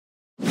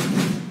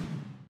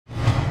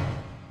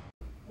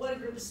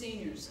group of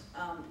seniors.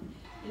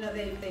 You know,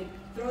 they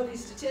throw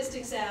these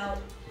statistics out,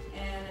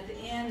 and at the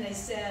end they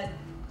said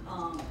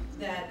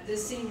that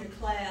this senior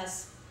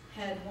class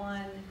had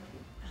won,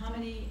 how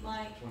many,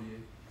 Mike?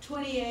 28.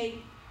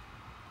 28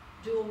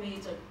 dual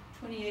meets, or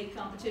 28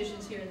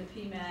 competitions here in the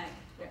PMAC.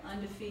 They're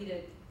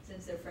undefeated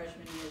since their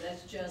freshman year.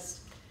 That's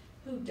just,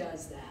 who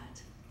does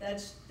that?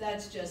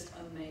 That's just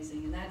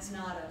amazing, and that's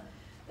not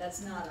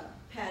a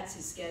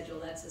patsy schedule.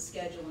 That's a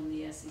schedule in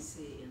the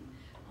SEC,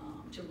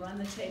 and to run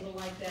the table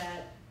like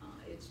that,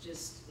 it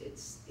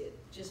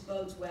just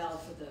bodes well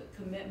for the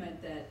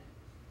commitment that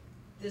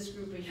this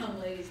group of young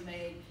ladies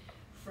made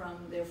from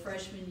their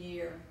freshman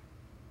year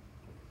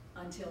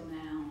until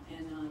now,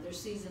 and their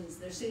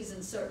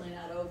season's certainly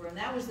not over. And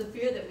that was the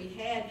fear that we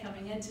had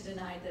coming into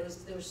tonight.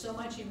 There was so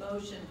much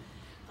emotion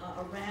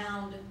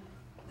around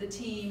the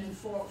team and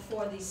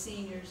for these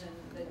seniors,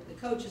 and the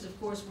coaches, of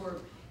course, were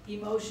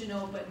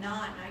emotional, but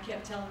not. And I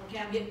kept telling them, okay,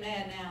 I'm getting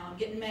mad now. I'm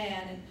getting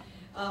mad,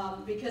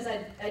 and because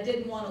I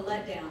didn't want a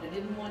letdown. I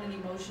didn't want an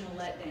emotional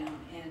letdown,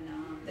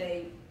 and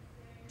they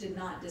did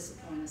not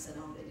disappoint us at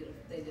all.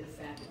 They did a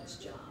fabulous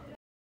job.